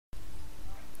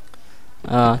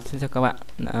Xin chào các bạn.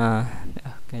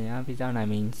 Cái video này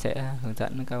mình sẽ hướng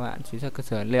dẫn các bạn truy xuất cơ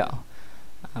sở dữ liệu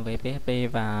với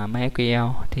PHP và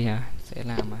mySql thì sẽ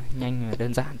làm nhanh và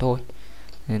đơn giản thôi.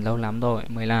 Thì lâu lắm rồi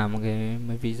mới làm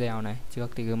mấy video này.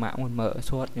 Trước thì cứ mãi muốn mở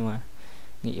suốt nhưng mà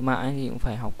nghĩ mãi thì cũng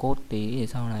phải học code tí thì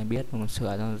sau này biết còn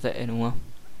sửa cho nó dễ, đúng không?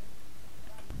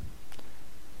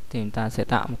 Thì chúng ta sẽ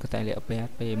tạo một cái tài liệu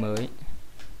PHP mới.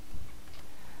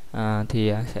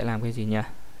 Thì sẽ làm cái gì nhỉ?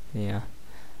 Thì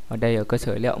ở đây ở cơ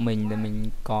sở liệu mình thì mình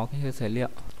có cái cơ sở liệu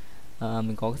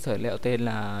mình có cơ sở liệu tên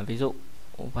là ví dụ,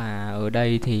 và ở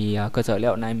đây thì cơ sở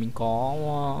liệu này mình có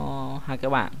hai cái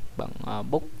bảng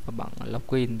book và bảng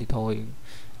login. Thì thôi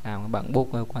làm cái bảng book,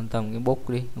 quan tâm cái book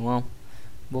đi, đúng không?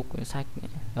 Book cái sách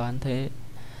đoán thế.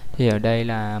 Thì ở đây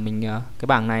là mình cái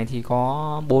bảng này thì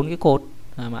có 4 cái cột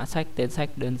mã sách, tên sách,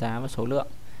 đơn giá và số lượng.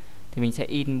 Thì mình sẽ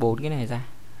in 4 cái này ra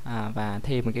và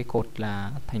thêm một cái cột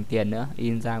là thành tiền nữa,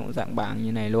 in ra cũng dạng bảng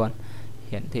như này luôn,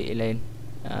 hiển thị lên.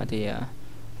 Để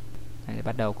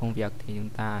bắt đầu công việc thì chúng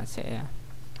ta sẽ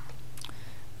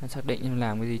xác định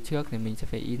làm cái gì trước, thì mình sẽ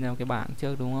phải in ra cái bảng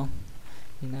trước, đúng không?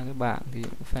 In ra cái bảng thì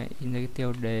cũng phải in ra cái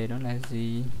tiêu đề đó là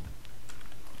gì.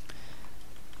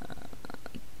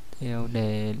 Tiêu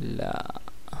đề là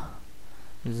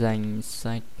danh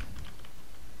sách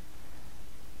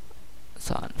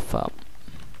sản phẩm,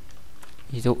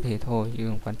 ví dụ thì thôi chứ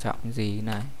không quan trọng cái gì cái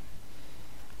này.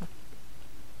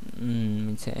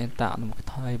 Mình sẽ tạo một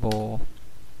cái table,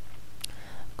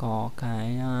 có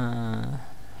cái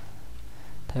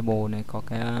table này có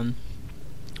cái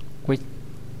width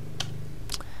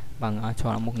bằng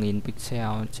cho nó 1000 pixel,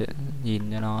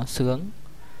 nhìn cho nó sướng.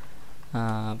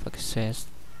 Và cái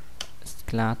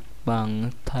class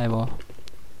bằng table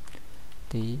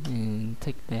tí,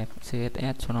 thích đẹp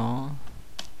CSS cho nó.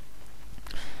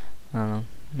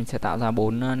 Mình sẽ tạo ra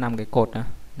 5 cái cột,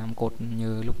 5 cột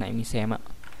như lúc nãy mình xem ạ.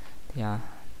 Thì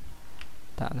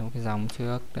tạo ra một cái dòng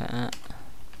trước đã.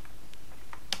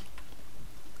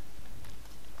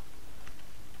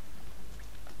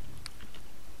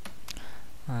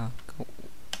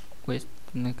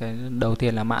 Cái đầu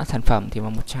tiên là mã sản phẩm thì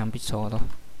bằng 100 pixel thôi,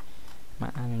 mã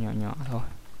nhỏ nhỏ thôi.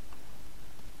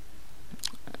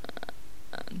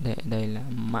 Để đây là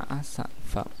mã sản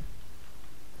phẩm.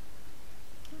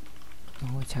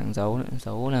 Ôi, chẳng giấu nữa,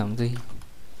 giấu làm gì,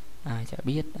 ai chả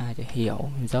biết, ai chả hiểu,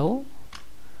 giấu.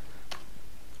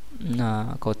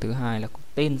 Cột thứ hai là cột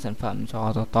tên sản phẩm,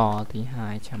 cho to thì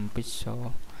 200 pixel.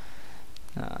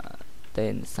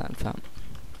 Tên sản phẩm.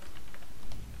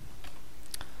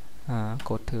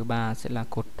 Cột thứ ba sẽ là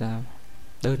cột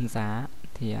đơn giá,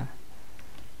 thì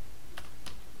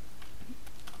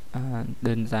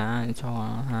đơn giá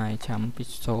cho 200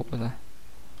 pixel ra,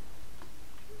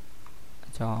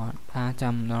 cho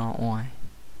 300 cho nó ngoài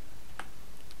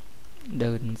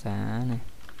đơn giá này.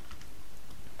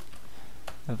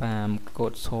 Và một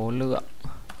cột số lượng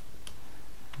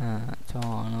cho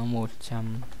nó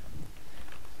 100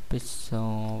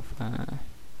 pixel và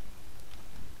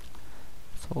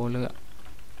số lượng,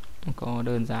 có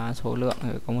đơn giá số lượng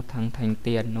rồi có một thằng thành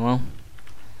tiền, đúng không?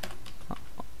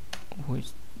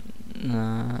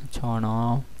 Cho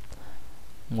nó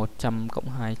 100 cộng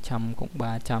 200 cộng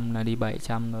 300 là đi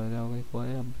 700 rồi, cái cuối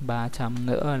 300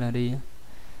 nữa là đi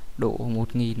đủ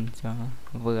 1000 cho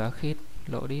vừa khít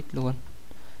lỗ đít luôn,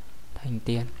 thành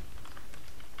tiền.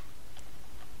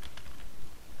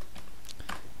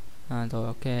 Rồi,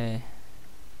 ok.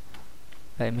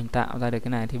 Vậy mình tạo ra được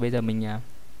cái này thì bây giờ mình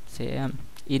sẽ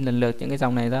in lần lượt những cái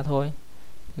dòng này ra thôi,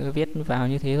 cứ viết vào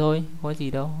như thế thôi, có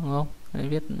gì đâu, đúng không? Đấy,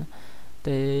 viết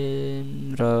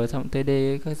tr xong td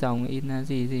các dòng, in là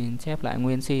gì chép lại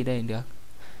nguyên si đây được.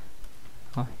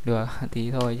 Thôi được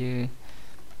tí thôi chứ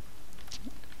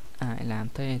ai làm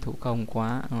thế thủ công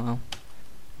quá, đúng không?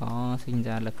 Có sinh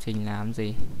ra lập trình làm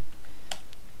gì.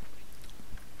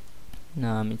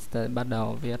 Mình sẽ bắt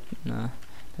đầu viết.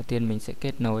 Đầu tiên mình sẽ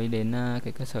kết nối đến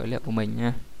cái cơ sở liệu của mình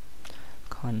nha.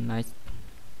 Connect.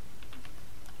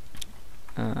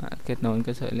 Kết nối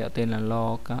cơ sở liệu tên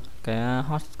là cái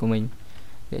host của mình,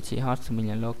 địa chỉ host của mình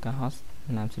là localhost,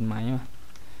 làm trên máy mà.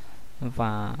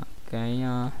 Và cái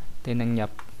tên đăng nhập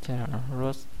sẽ là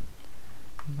root,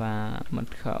 và mật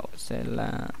khẩu sẽ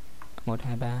là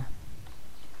 123.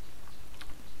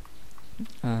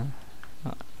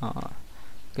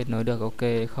 Kết nối được,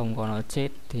 ok. Không có nó chết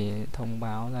thì thông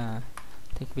báo là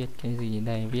thích viết cái gì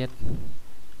đây, viết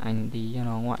anh đi cho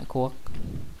nó ngoại quốc.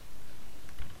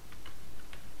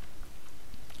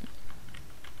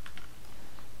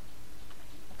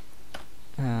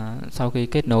 Sau khi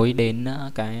kết nối đến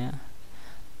cái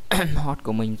host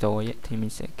của mình rồi ấy, thì mình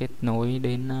sẽ kết nối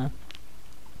đến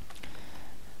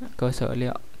cơ sở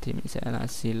liệu. thì mình sẽ là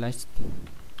select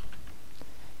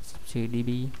trừ db.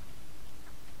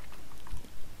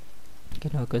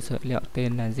 Kết nối cơ sở liệu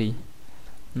tên là gì?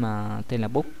 Mà tên là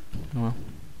book đúng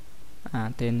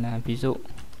không? Tên là ví dụ,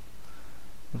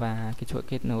 và cái chuỗi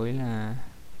kết nối là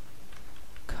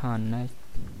connect,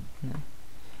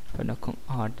 và nó cũng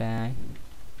order.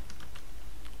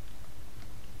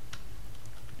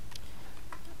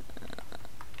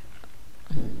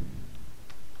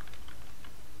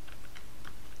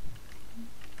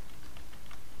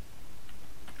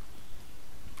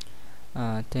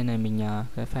 Trên này mình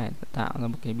phải tạo ra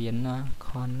một cái biến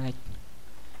connect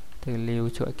từ lưu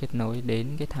chuỗi kết nối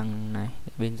đến cái thằng này,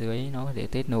 bên dưới nó để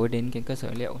kết nối đến cái cơ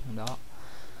sở liệu trong đó.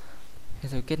 Thế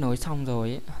rồi kết nối xong rồi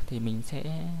ấy, thì mình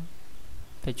sẽ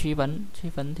phải truy vấn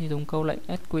thì dùng câu lệnh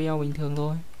SQL bình thường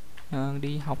thôi.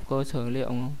 Đi học cơ sở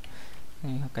liệu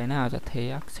cái nào là thế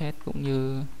access cũng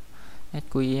như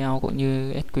SQL cũng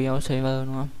như SQL server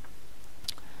đúng không?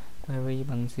 Query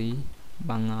bằng gì?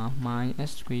 Bằng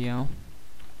mySql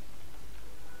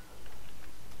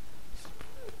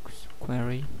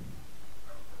query.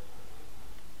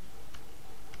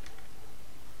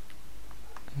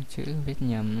 Chữ viết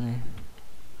nhầm này.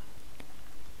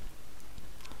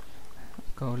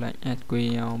 Câu lệnh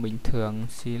SQL bình thường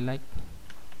select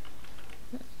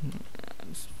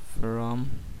from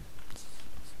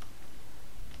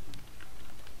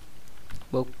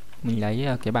book. Mình lấy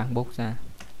cái bảng book ra.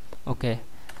 Ok.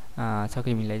 Sau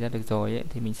khi mình lấy ra được rồi ấy,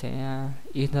 thì mình sẽ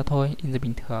in ra thôi, in ra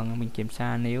bình thường. Mình kiểm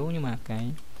tra nếu như mà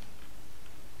cái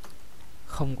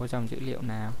không có dòng dữ liệu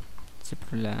nào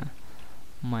là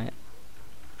mySql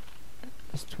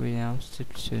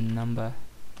description number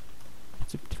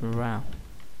round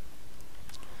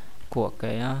của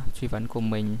cái truy vấn của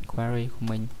mình, query của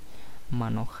mình mà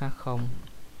nó khác không,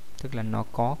 tức là nó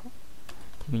có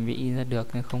thì mình phải in ra được,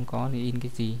 nếu không có thì in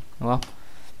cái gì đúng không?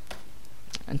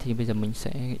 Thì bây giờ mình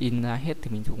sẽ in ra hết,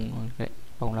 thì mình dùng cái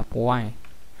vòng lặp while.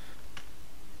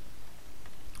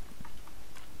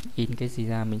 In cái gì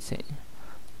ra mình sẽ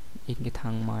in cái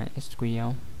thằng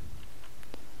mySql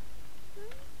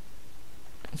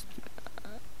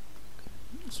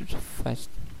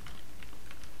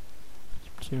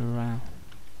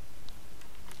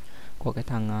của cái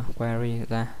thằng query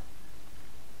ra.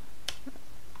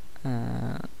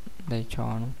 Đây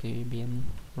cho nó cái biến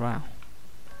round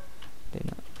để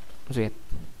nó duyệt.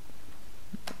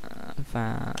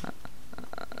 Và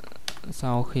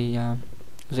sau khi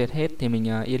duyệt hết thì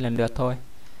mình in lần lượt thôi.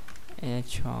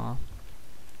 Cho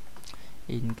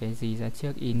in cái gì ra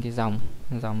trước? In cái dòng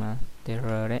là tr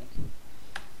đấy.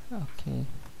 Ok.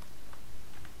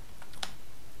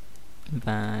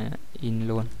 Và in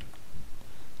luôn,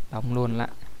 đóng luôn lại.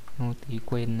 Một tí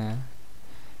quên là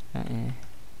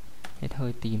hết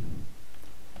hơi tìm.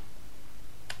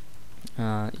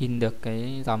 In được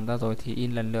cái dòng ra rồi thì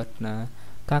in lần lượt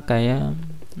các cái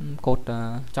cột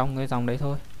trong cái dòng đấy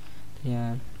thôi. Thì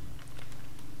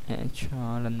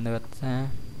cho lần lượt ra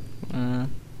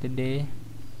td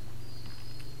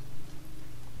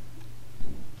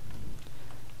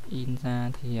in ra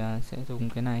thì sẽ dùng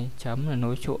cái này chấm là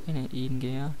nối chuỗi này, in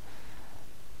cái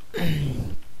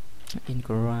in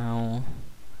ground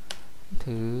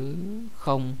thứ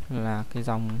không là cái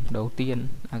dòng đầu tiên,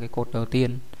 cái cột đầu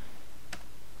tiên,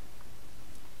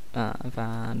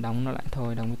 và đóng nó lại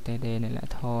thôi, đóng cái td này lại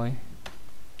thôi.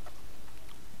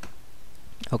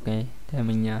 Ok, thế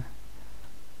mình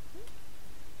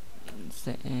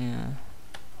sẽ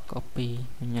copy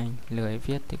nhanh, lười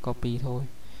viết thì copy thôi.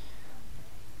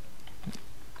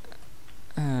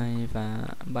 Và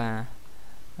 3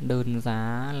 đơn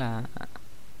giá là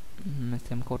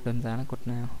xem cột đơn giá là cột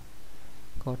nào.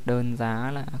 Cột đơn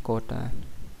giá là cột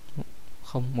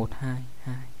 0122.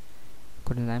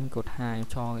 Cột đơn giá mình cột 2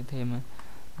 cho cái thêm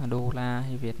đô la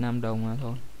hay Việt Nam đồng là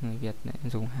thôi. Người Việt lại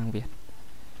dùng hàng Việt.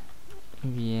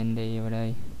 VND vào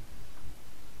đây.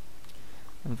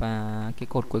 Và cái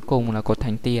cột cuối cùng là cột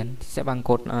thành tiền thì sẽ bằng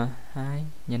cột 2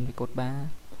 nhân với cột 3.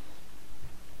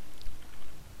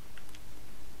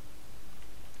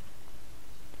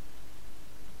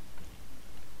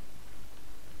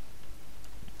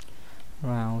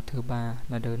 Round thứ 3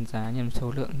 là đơn giá nhân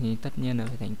số lượng thì tất nhiên là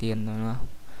phải thành tiền rồi đúng không?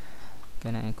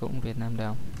 Cái này cũng Việt Nam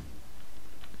đồng.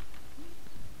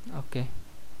 Ok.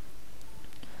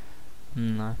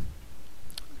 Rồi.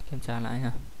 Kiểm tra lại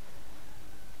ha.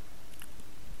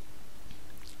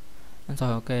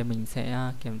 Rồi ok, mình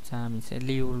sẽ kiểm tra, mình sẽ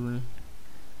lưu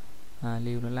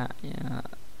nó lại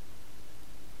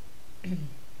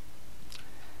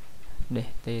để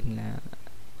tên là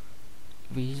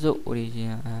ví dụ đi,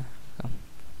 không,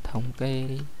 thống kê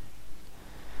đi,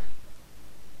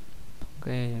 thống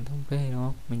thống kê đúng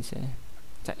không? Mình sẽ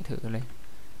chạy thử lên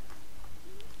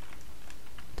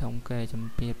thống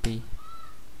kê.php.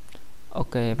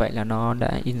 Ok, vậy là nó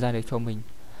đã in ra được cho mình.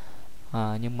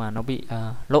 Nhưng mà nó bị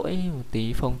lỗi một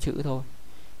tí phông chữ thôi.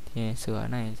 Thì sửa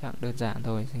này chắc đơn giản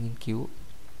thôi, sẽ nghiên cứu.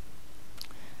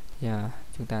 Thì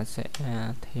chúng ta sẽ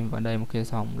thêm vào đây một cái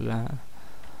dòng là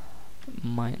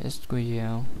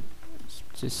mySql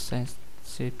set,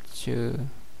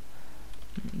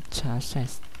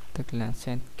 tức là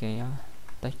set cái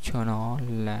tag cho nó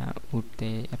là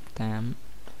utf8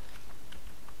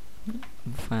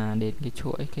 và đến cái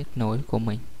chuỗi kết nối của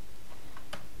mình.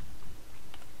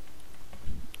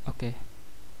 Ok,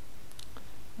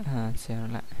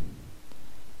 xem lại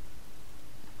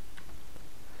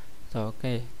rồi. Ok,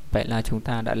 vậy là chúng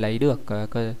ta đã lấy được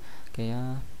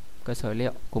cơ sở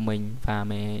liệu của mình và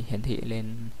mình hiển thị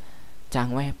lên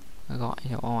trang web gọi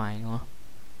cho ngoài, đúng không?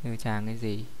 Như trang cái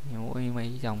gì, mỗi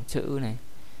mấy dòng chữ này.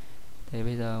 Thế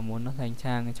bây giờ muốn nó thành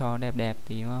trang cho đẹp đẹp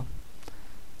tí, đúng không?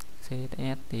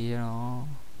 CSS tí cho nó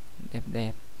đẹp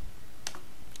đẹp.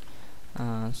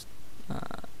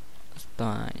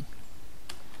 Style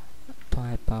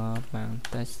type bằng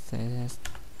text CSS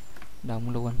đóng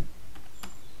luôn.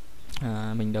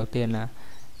 Mình đầu tiên là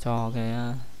cho cái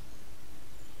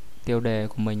tiêu đề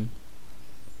của mình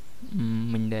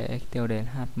để tiêu đề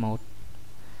h1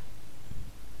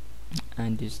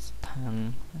 and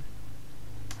thằng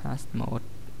h1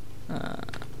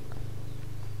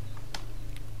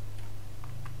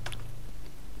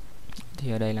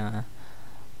 thì ở đây là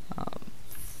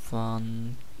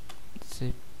font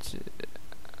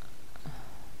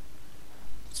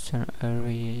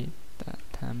area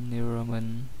time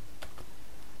environment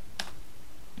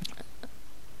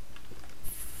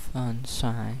font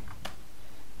size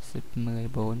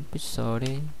 14 pixel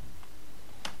đi,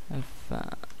 và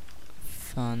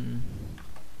font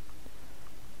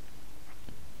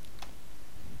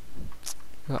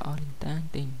gõ lên tán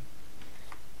tình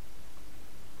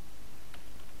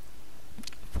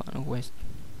font weight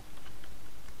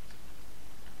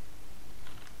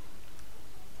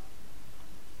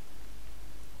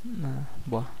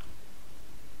bỏ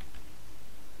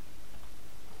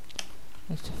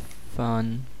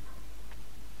font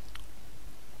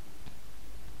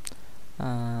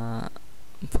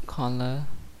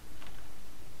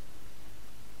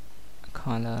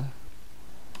color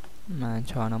mà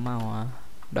cho nó màu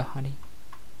đỏ đi,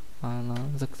 nó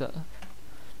rực rỡ,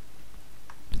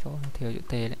 chỗ nó thiếu chữ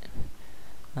T đấy.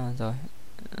 Rồi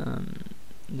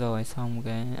rồi xong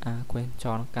cái quên,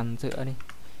 cho nó căn giữa đi,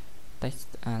 text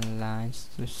align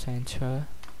to center.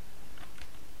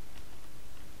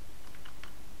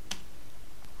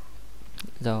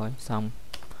 Rồi xong,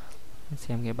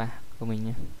 xem cái bảng của mình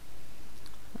nhé.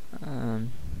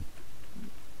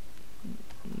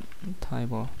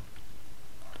 Table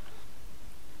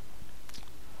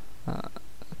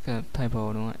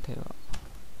table đúng không ạ? Table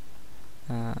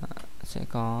sẽ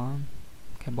có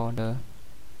cái border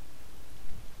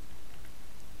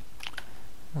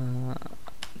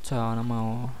cho nó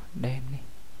màu đen đi,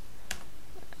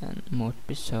 1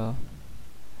 pixel,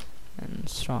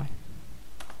 stripe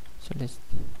select,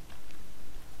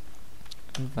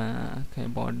 và cái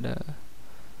border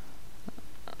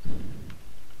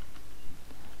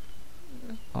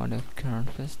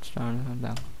canvas cho nó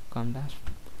bằng canvas.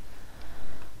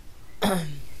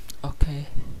 Ok,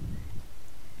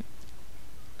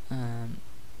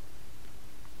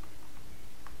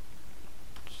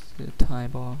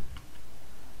 table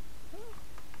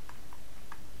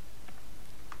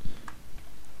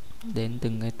đến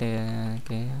từng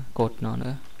cái cột nó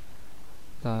nữa.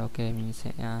 Rồi ok, mình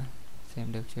sẽ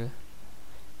xem được chưa.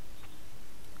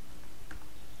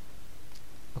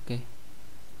 Ok,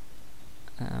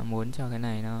 muốn cho cái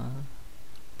này nó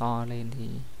to lên thì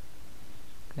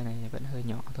cái này vẫn hơi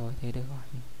nhỏ thôi, thế được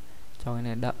rồi. Cho cái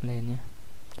này đậm lên nhé.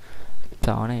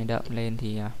 Cho này đậm lên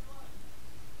thì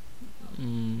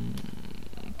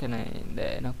cái này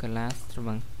để nó class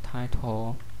bằng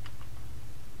title,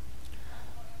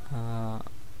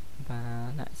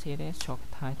 và lại CSS cho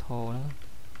cái title nữa.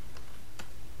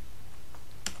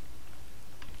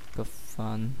 Cái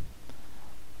font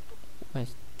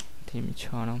thì mình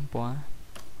cho nó quá.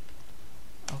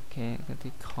 Ok,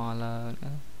 cái color nữa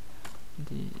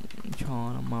thì cho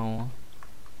nó màu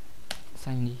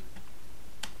xanh đi,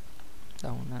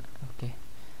 đồng lại. Ok,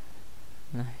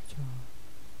 này cho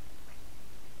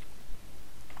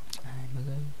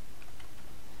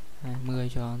 20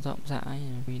 cho rộng rãi,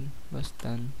 Win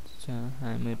button cho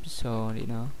 20 pixel để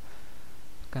nó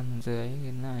căn dưới.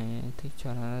 Cái này thích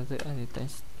cho nó ra giữa thì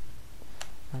text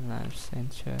là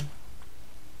center.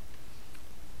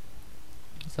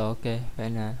 Rồi, ok, vậy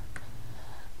là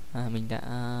mình đã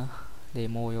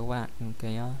demo cho các bạn một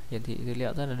cái hiển thị dữ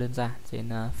liệu rất là đơn giản trên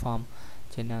form,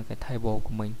 trên cái table của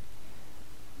mình.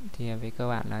 Thì với các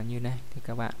bạn là như này, thì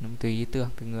các bạn tùy ý tưởng,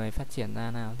 từ người phát triển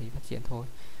ra nào thì phát triển thôi.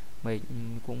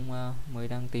 Mình cũng mới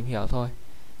đang tìm hiểu thôi,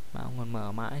 mà ông còn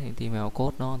mở mãi thì tìm hiểu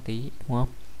code nó một tí, đúng không?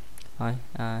 Thôi,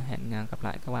 hẹn gặp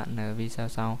lại các bạn ở video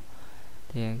sau.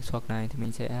 Thì suốt này thì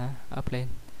mình sẽ up lên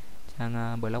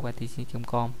trang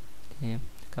blogit9x.com. Thì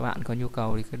các bạn có nhu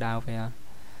cầu thì cứ download về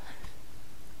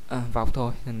vọc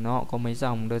thôi, nó có mấy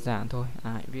dòng đơn giản thôi,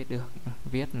 ai viết được,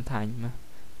 viết thành mà.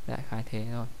 Đại khái thế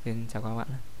thôi. Xin chào các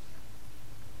bạn.